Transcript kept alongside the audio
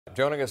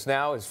Joining us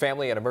now is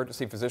family and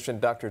emergency physician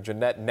Dr.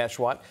 Janette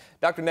Nesheiwat.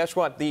 Dr.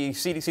 Nesheiwat, the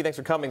CDC, thanks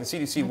for coming. The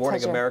CDC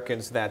warning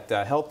Americans that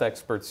health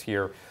experts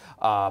here,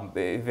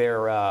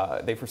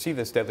 they foresee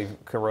this deadly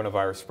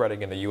coronavirus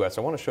spreading in the U.S.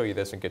 I want to show you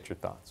this and get your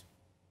thoughts.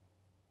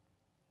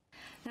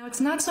 Now,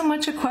 it's not so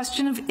much a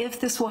question of if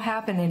this will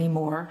happen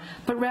anymore,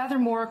 but rather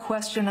more a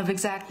question of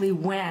exactly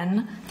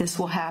when this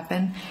will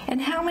happen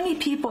and how many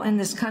people in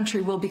this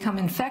country will become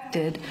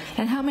infected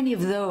and how many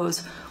of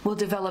those will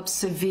develop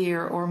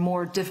severe or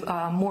more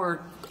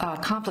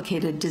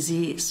complicated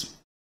disease.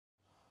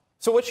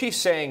 So what she's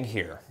saying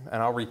here,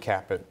 and I'll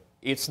recap it,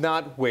 it's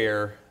not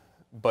where,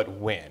 but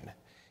when.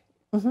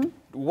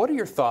 What are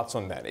your thoughts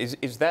on that?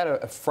 Is that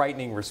a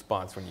frightening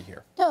response when you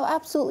hear? No,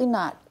 absolutely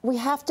not. We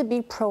have to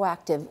be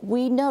proactive.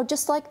 We know,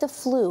 just like the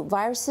flu,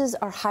 viruses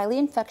are highly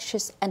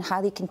infectious and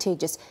highly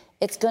contagious.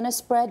 It's going to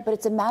spread, but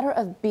it's a matter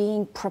of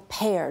being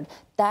prepared.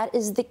 That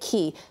is the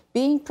key.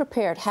 Being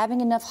prepared,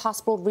 having enough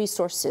hospital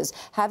resources,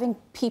 having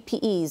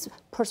PPEs,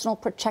 personal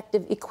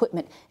protective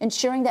equipment,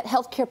 ensuring that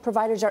healthcare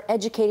providers are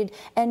educated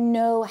and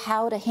know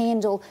how to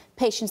handle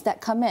patients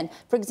that come in.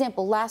 For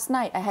example, last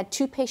night I had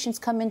 2 patients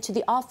come into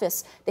the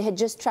office. They had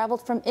just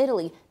traveled from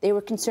Italy. They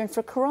were concerned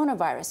for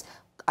coronavirus.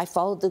 I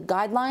followed the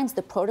guidelines,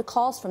 the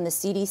protocols from the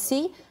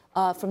CDC,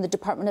 from the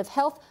Department of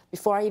Health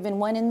before I even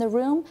went in the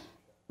room,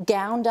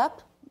 gowned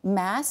up,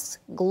 masks,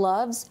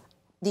 gloves.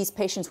 These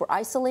patients were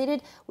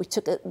isolated. We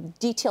took a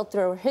detailed,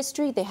 thorough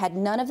history. They had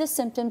none of the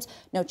symptoms,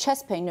 no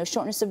chest pain, no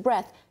shortness of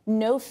breath,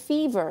 no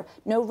fever,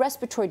 no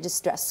respiratory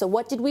distress. So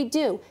what did we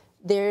do?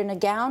 They're in a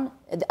gown,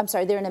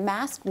 they're in a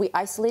mask. We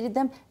isolated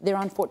them. They're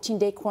on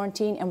 14-day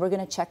quarantine, and we're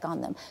going to check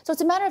on them. So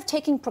it's a matter of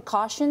taking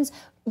precautions.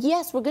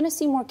 Yes, we're going to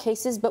see more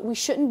cases, but we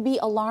shouldn't be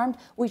alarmed.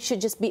 We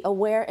should just be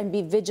aware and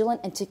be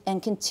vigilant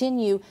and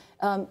continue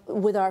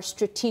with our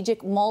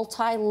strategic,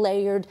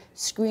 multi-layered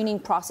screening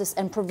process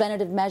and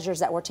preventative measures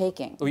that we're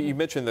taking. Well, you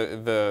mentioned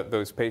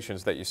those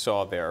patients that you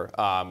saw there.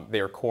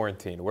 They are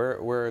quarantined. Where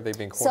are they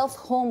being quarantined?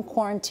 Self-home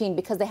quarantine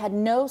because they had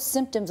no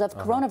symptoms of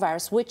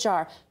coronavirus, which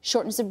are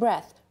shortness of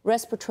breath,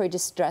 respiratory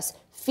distress,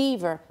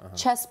 fever,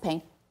 chest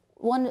pain.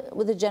 One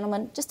with a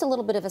gentleman, just a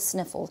little bit of a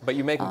sniffle. But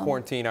you make them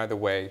quarantine either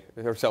way,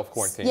 or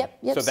self-quarantine. Yep,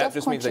 so that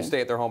just means they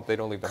stay at their home, they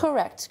don't leave their home.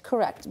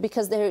 Correct,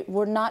 because they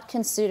were not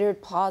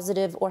considered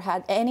positive or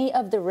had any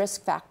of the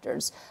risk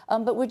factors.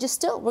 But we're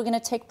going to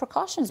take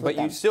precautions with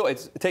them. But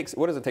it takes,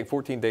 what does it take,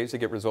 14 days to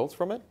get results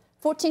from it?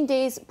 14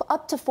 days,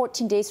 up to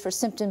 14 days for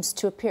symptoms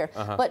to appear.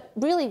 But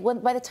really,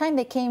 by the time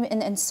they came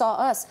in and saw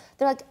us,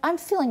 they're like, I'm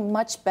feeling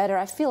much better.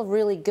 I feel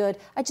really good.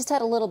 I just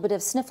had a little bit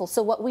of sniffle.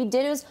 So what we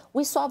did is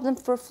we swabbed them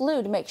for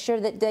flu to make sure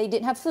that they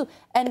didn't have flu.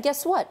 And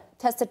guess what?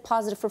 Tested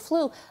positive for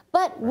flu.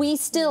 But we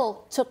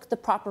still took the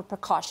proper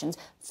precautions.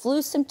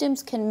 Flu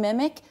symptoms can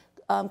mimic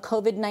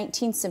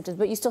COVID-19 symptoms,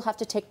 but you still have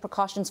to take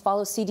precautions,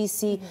 follow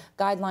CDC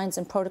guidelines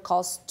and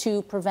protocols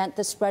to prevent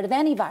the spread of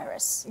any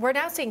virus. We're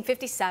now seeing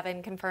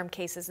 57 confirmed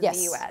cases in the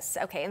U.S.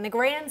 Okay, in the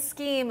grand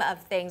scheme of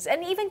things,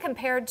 and even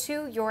compared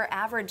to your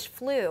average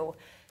flu,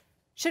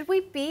 should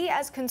we be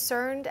as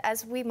concerned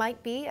as we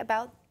might be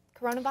about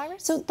coronavirus?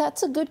 So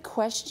that's a good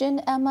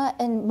question, Emma.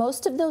 And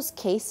most of those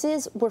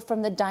cases were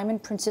from the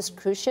Diamond Princess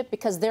cruise ship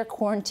because their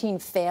quarantine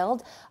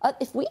failed.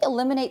 If we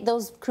eliminate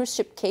those cruise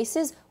ship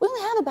cases, we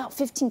only have about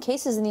 15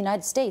 cases in the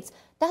United States.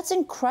 That's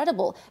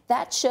incredible.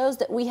 That shows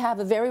that we have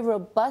a very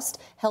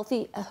robust,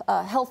 healthy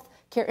health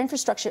care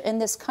infrastructure in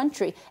this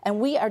country, and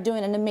we are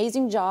doing an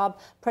amazing job.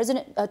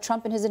 President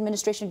Trump and his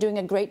administration are doing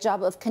a great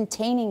job of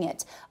containing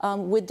it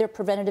with their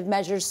preventative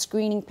measures,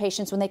 screening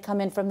patients when they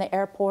come in from the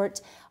airport,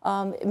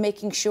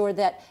 making sure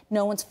that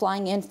no one's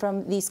flying in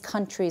from these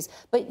countries.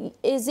 But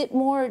is it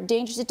more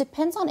dangerous? It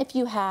depends on if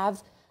you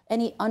have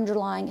any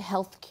underlying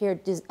health care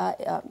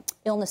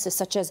illnesses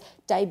such as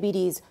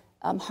diabetes,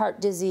 heart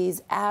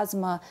disease,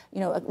 asthma,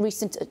 a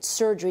recent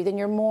surgery, then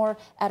you're more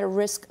at a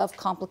risk of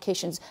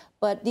complications.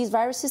 But these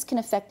viruses can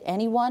affect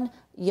anyone,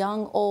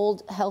 young,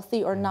 old,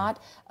 healthy or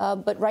not.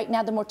 But right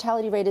now the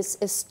mortality rate is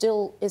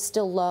still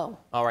low.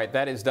 All right,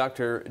 that is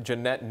Dr.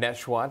 Janette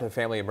Nesheiwat, a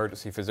family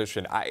emergency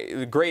physician.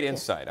 Great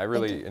insight. I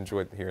really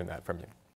enjoyed hearing that from you.